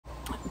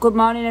Good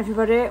morning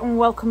everybody and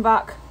welcome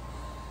back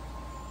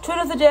to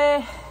another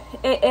day.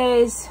 It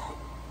is,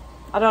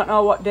 I don't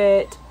know what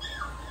date,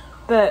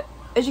 but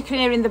as you can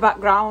hear in the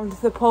background,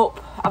 the pup,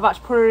 I've had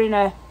to put her in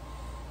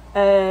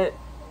a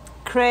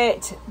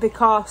crate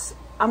because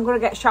I'm going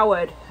to get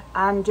showered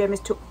and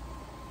Jamie's took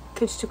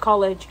kids to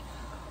college.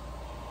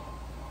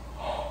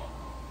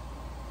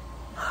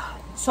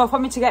 So for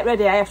me to get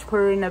ready I have to put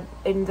her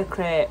in the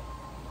crate.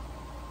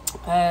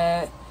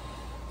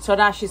 So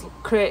now she's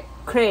crate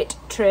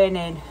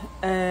training,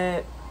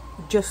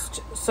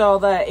 just so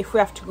that if we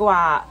have to go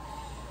out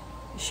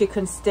she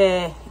can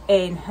stay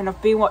in. And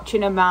I've been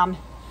watching a man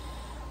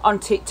on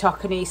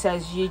TikTok and he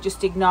says you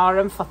just ignore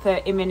them for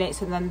 30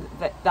 minutes and then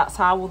that's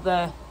how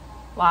they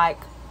like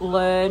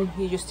learn.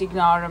 You just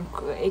ignore them,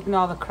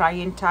 ignore the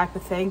crying type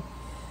of thing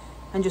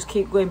and just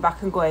keep going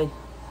back and going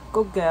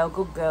good girl,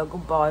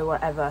 good boy,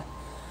 whatever.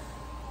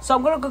 So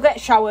I'm gonna go get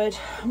showered,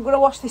 I'm gonna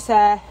wash this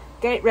hair,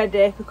 get it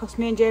ready because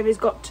me and Jamie's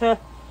got to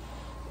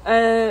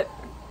oh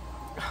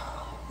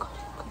God,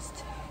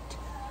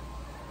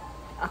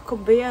 I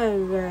could be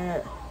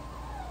a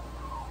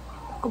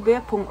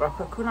punk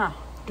rocker, couldn't I?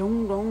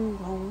 Dum dum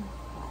dum.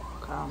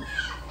 Can't.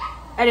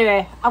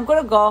 Anyway, I'm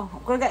gonna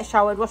get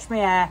showered, wash my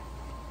hair,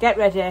 get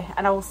ready,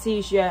 and I will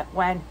see you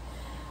when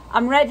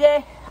I'm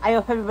ready. I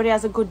hope everybody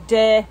has a good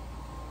day.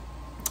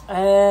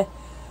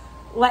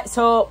 Let's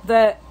hope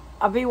that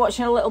I've been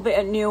watching a little bit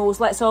of news.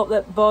 Let's hope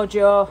that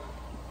Bojo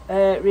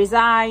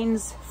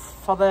resigns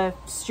for the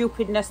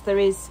stupidness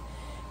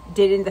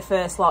did in the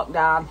first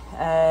lockdown.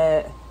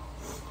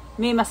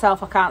 Me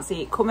myself, I can't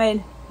see it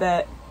coming,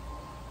 but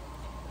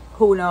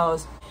who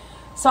knows.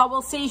 So I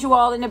will see you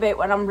all in a bit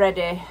when I'm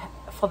ready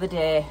for the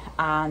day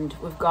and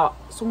we've got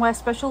somewhere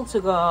special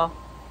to go.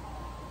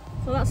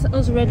 So that's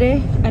us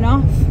ready and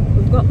off.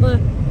 We've got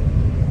the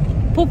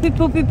puppy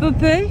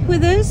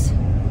with us.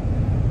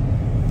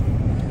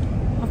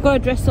 I've got a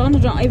dress on, I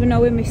don't even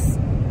know when my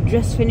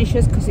dress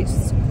finishes because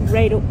it's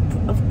right up.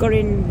 I've got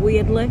in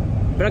weirdly,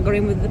 but I got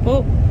in with the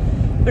pup.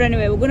 But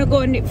anyway, we're going to go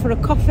and nip for a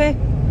coffee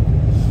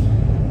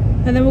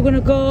and then we're going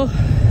to go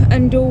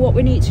and do what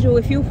we need to do.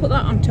 If you put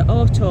that onto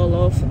auto,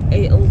 love,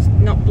 it'll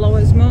not blow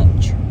as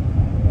much.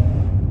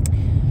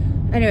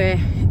 Anyway,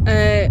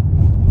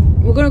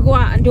 we're going to go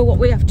out and do what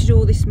we have to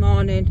do this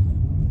morning.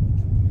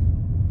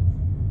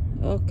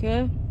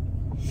 Okay.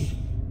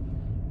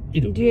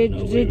 You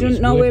don't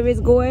know where he's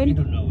going? You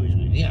don't know where he's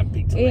going. He ain't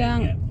picked up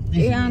yet.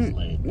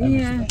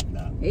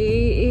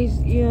 He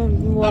is, yeah,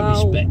 wow. I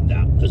respect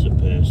that as a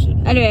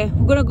person. Anyway,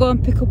 we're going to go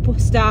and pick up a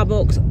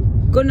Starbucks.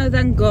 Gonna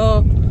then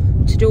go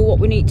to do what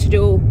we need to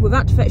do. We've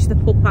had to fetch the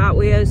pup out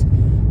with us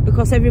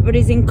because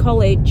everybody's in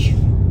college.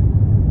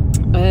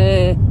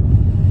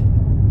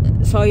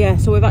 So yeah,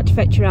 so we've had to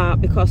fetch her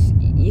out because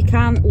you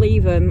can't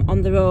leave them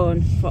on their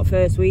own for the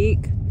first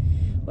week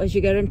as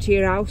you get them to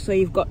your house, so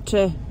you've got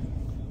to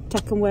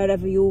take them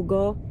wherever you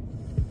go.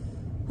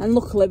 And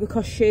luckily,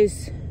 because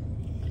she's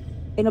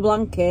in a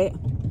blanket,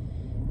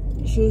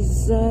 she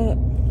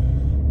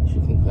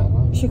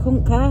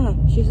couldn't care.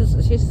 She's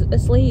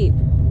asleep.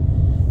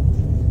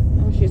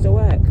 Oh, she's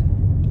awake.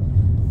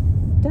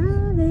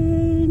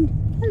 Darling,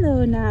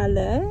 hello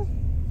Nala.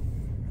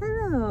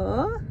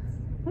 Hello.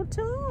 What's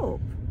up?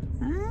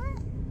 Huh?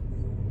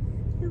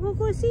 You want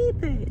to go see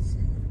us?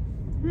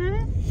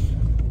 Huh?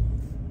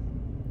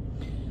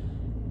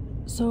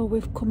 So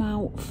we've come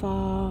out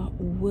for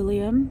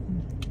William.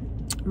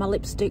 My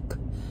lipstick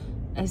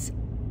is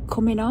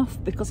coming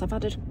off because I've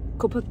had a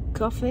cup of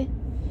coffee.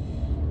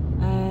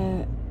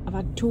 I've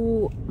had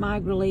 2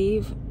 mag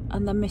relief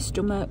and then my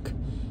stomach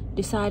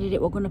decided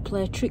it were going to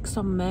play tricks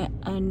on me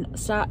and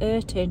start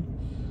hurting.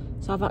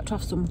 So I've had to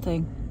have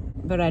something.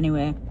 But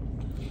anyway,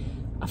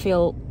 I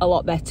feel a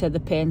lot better. The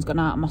pain's gone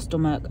out of my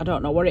stomach. I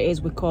don't know what it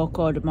is with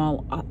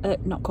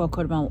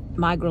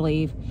mag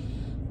relief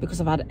because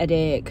I've had a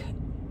headache.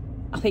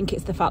 I think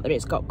it's the fact that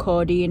it's got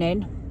codeine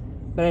in.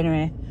 But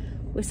anyway,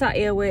 we sat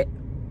here with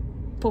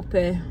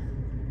Puppy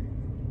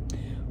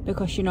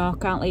because, you know, I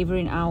can't leave her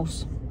in the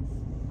house.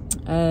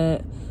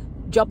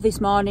 Job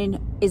this morning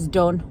is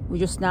done. We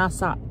just now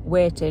sat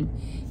waiting.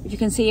 If you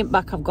can see in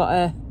back, I've got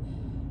a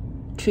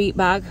treat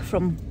bag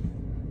from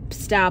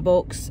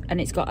Starbucks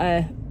and it's got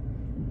a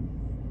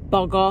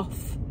bog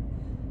off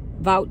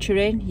voucher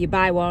in. You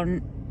buy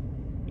one,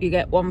 you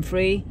get one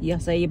free. You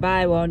say you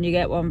buy one, you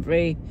get one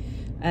free.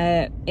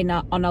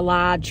 On a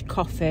large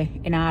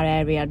coffee in our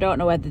area. I don't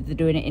know whether they're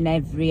doing it in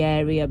every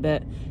area,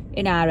 but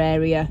in our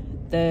area,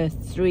 the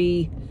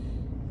 3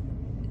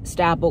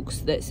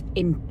 Starbucks that's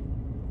in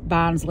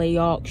Barnsley,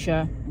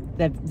 Yorkshire,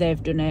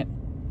 they've done it.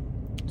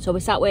 So we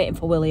sat waiting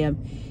for William.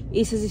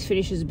 He says his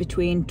finishes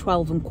between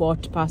 12 and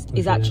 15:15.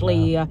 He's actually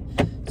here,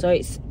 so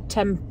it's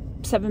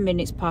 7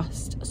 minutes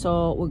past.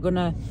 So we're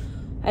gonna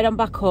head on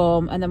back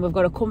home, and then we've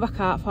got to come back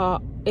out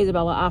for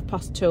Isabel at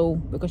 2:30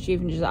 because she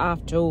finishes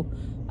at 2:30.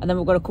 And then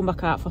we're going to come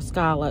back out for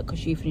Scarlett because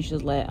she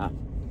finishes later.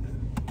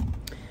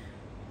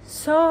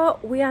 So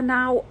we are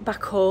now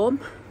back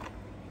home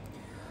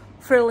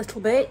for a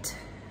little bit.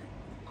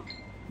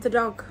 The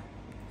dog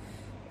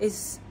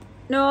is...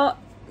 No,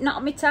 Not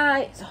on my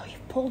tights. Oh,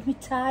 you've pulled me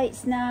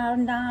tights now,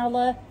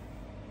 Nala.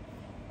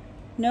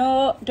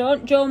 No,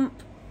 don't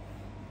jump.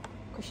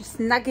 Because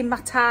you're snagging my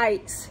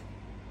tights.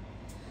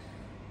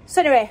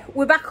 So anyway,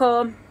 we're back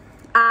home.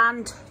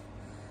 And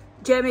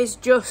Jamie's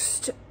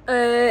just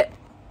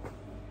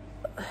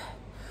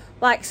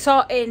like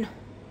sorting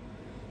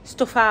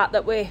stuff out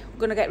that we're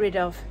going to get rid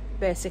of,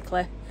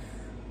 basically.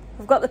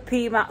 I've got the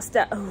pea mats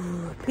down.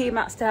 Oh, pea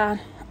mats down.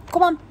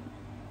 Come on.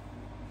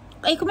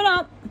 Are you coming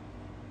up?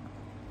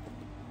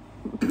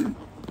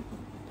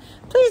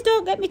 Please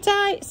don't get me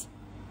tights.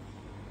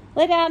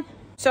 Lay down.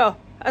 So,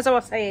 as I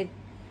was saying,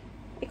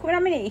 you coming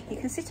on my knee? You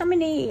can sit on my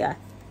knee here.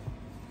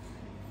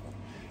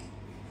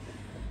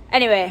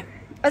 Anyway,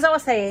 as I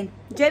was saying,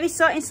 Jamie's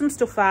sorting some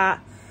stuff out.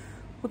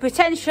 We're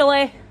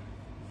potentially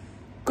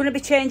going to be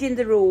changing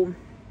the room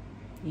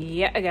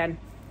yet again.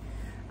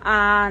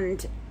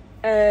 And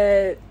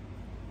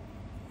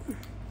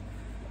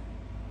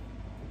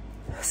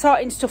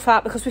sorting stuff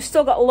out because we've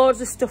still got loads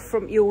of stuff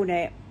from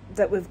uni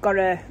that we've got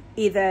to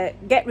either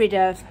get rid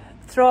of,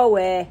 throw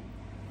away,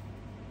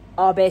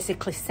 or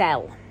basically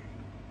sell.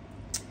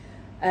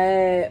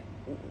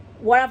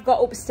 What I've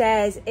got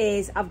upstairs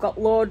is I've got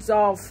loads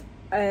of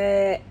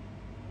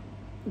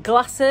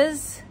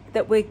glasses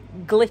that we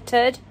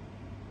glittered.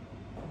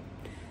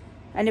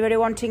 Anybody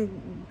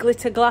wanting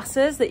glitter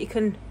glasses that you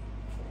can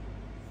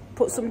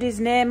put somebody's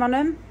name on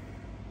them?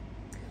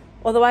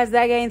 Otherwise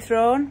they're getting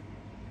thrown.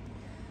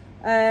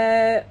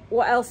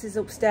 What else is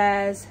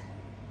upstairs?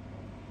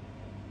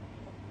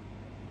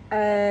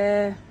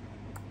 I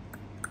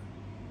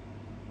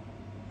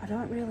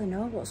don't really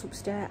know what's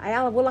upstairs.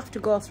 I will have to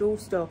go through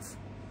stuff.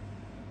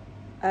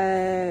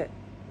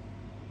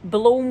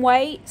 Balloon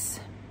weights.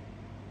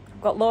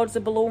 I've got loads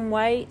of balloon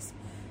weights.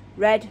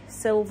 Red,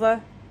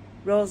 silver,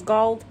 rose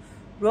gold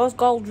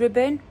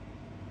ribbon.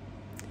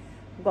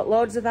 I've got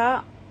loads of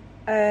that.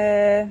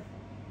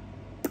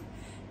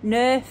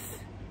 Nerf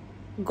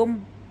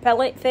gum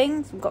pellet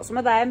things. We've got some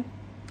of them.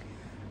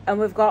 And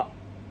we've got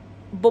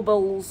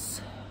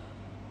bubbles.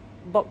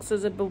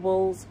 Boxes of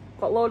bubbles.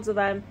 Got loads of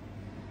them.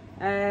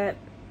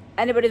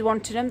 Anybody's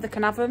wanting them, they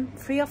can have them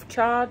free of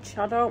charge.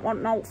 I don't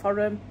want no for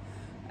them.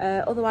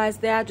 Otherwise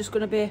they are just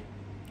going to be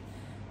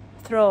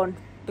thrown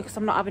because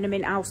I'm not having them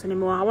in house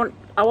anymore.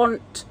 I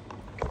want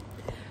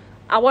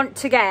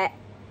to get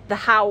the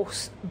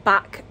house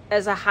back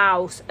as a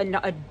house and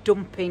not a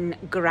dumping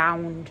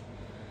ground.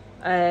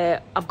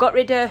 I've got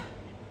rid of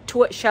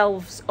 2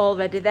 shelves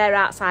already. They're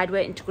outside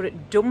waiting to go to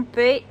dump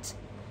it.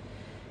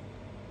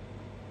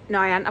 No,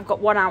 I haven't. I've got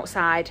one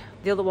outside.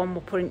 The other one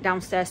we're putting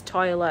downstairs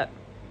toilet.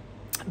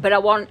 But I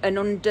want an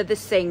under the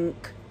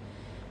sink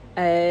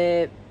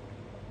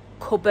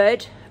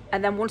cupboard.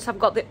 And then once I've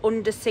got the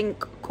under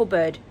sink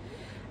cupboard,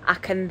 I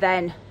can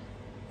then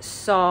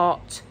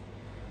sort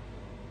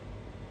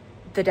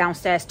the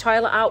downstairs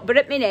toilet out. But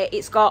at the minute,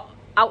 it's got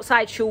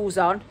outside shoes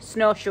on,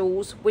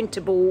 snowshoes,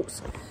 winter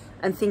boots,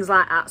 and things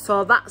like that.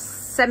 So that's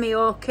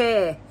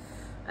semi-okay.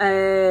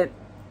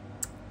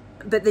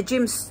 But the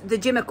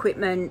gym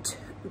equipment...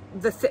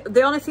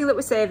 The only thing that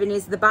we're saving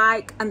is the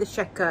bike and the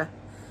checker.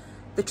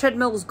 The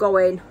treadmill's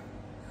going.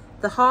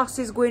 The horse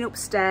is going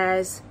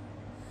upstairs.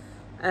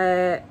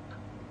 And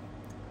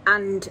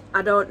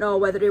I don't know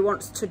whether he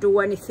wants to do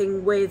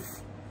anything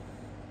with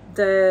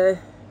the...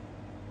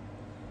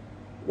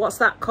 What's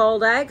that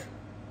called, Egg?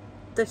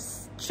 The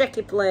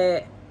checky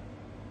plate.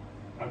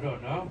 I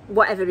don't know.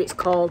 Whatever it's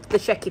called. The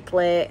checky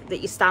plate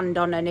that you stand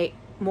on and it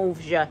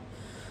moves you.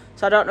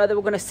 So I don't know whether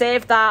we're going to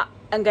save that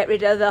and get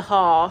rid of the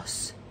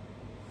horse,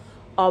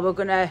 or we're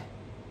going to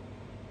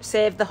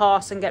save the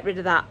horse and get rid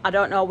of that. I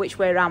don't know which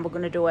way around we're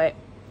going to do it.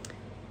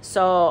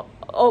 So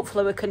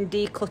hopefully we can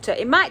declutter.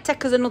 It might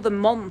take us another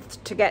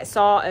month to get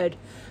sorted,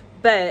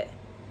 but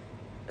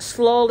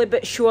slowly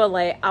but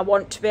surely I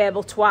want to be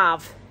able to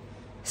have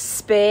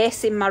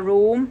space in my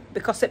room,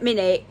 because at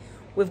minute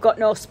we've got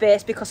no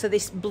space because of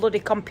this bloody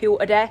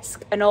computer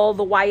desk and all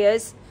the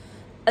wires,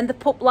 and the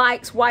pup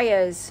likes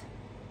wires.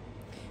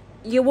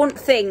 You wouldn't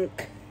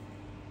think,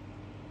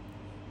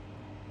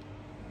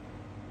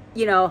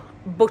 you know,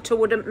 butter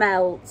wouldn't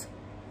melt.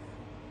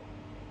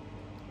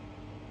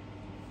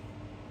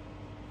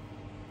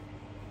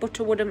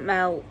 Butter wouldn't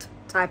melt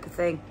type of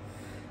thing.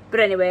 But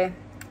anyway,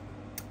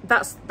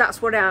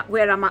 that's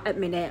where I'm at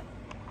minute.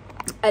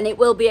 And it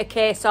will be a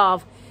case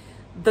of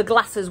the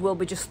glasses will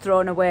be just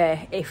thrown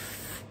away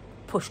if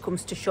push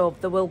comes to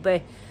shove. They will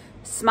be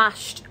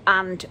smashed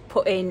and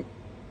put in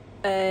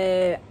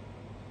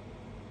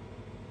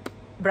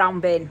brown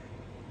bin.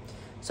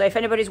 So if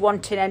anybody's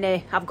wanting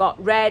any, I've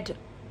got red,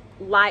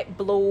 light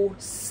blue,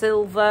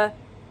 silver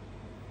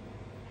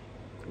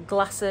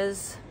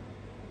glasses,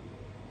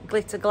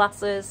 glitter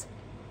glasses.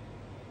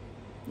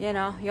 You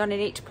know, you only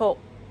need to put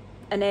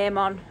a name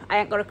on. I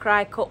ain't got a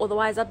cry cut,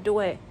 otherwise I'd do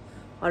it.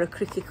 Or a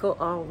cricky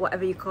cut, or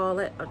whatever you call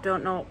it. I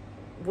don't know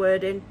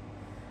wording.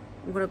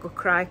 I'm gonna go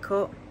cry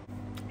cut.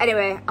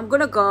 Anyway, I'm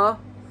gonna go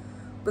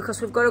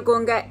because we've got to go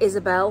and get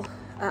Isabel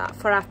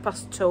for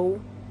 2:30.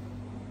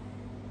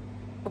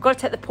 We've got to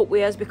take the pup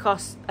with us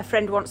because a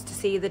friend wants to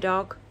see the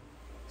dog.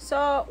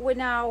 So we're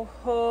now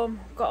home,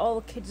 got all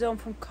the kids home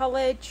from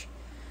college.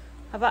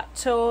 I've had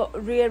to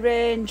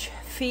rearrange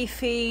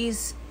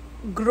Fifi's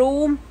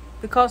groom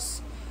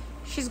because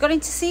she's gone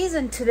into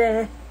season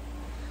today.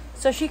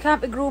 So she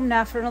can't be groomed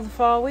now for another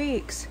 4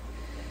 weeks.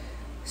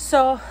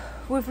 So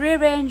we've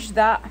rearranged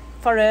that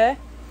for her.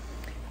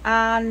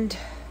 And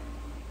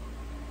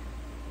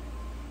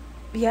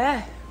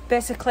yeah,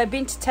 basically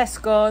been to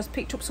Tesco's,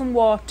 picked up some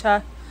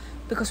water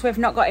because we've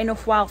not got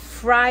enough while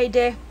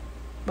Saturday.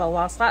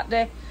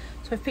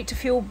 So we've picked a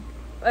few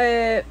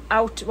a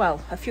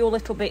few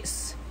little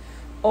bits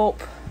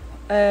up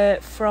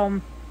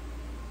from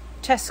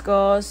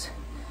Tesco's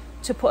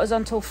to put us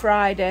on till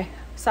Saturday,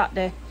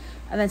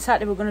 and then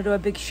Saturday we're going to do a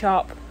big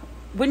shop.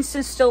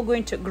 Winston's still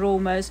going to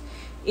groomers,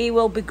 he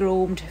will be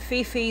groomed,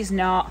 Fifi's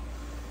not,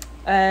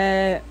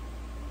 and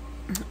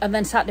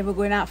then Saturday we're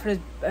going out for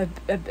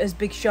a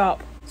big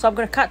shop. So I'm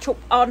going to catch up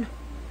on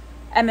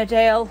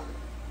Emmerdale,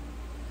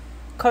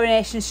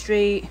 Coronation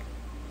Street,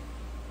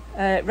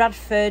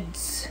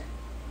 Radfords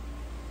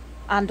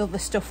and other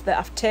stuff that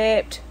I've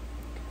taped.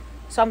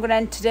 So I'm going to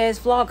end today's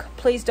vlog.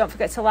 Please don't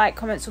forget to like,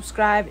 comment,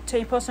 subscribe,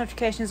 turn your post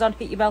notifications on,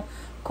 hit your bell.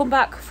 Come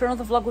back for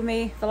another vlog with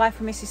me, the life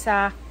of Missy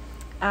Sa,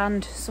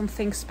 and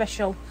something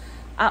special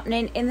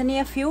happening in the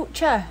near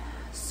future.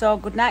 So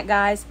good night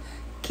guys,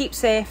 keep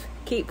safe,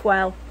 keep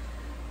well,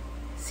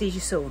 see you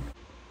soon.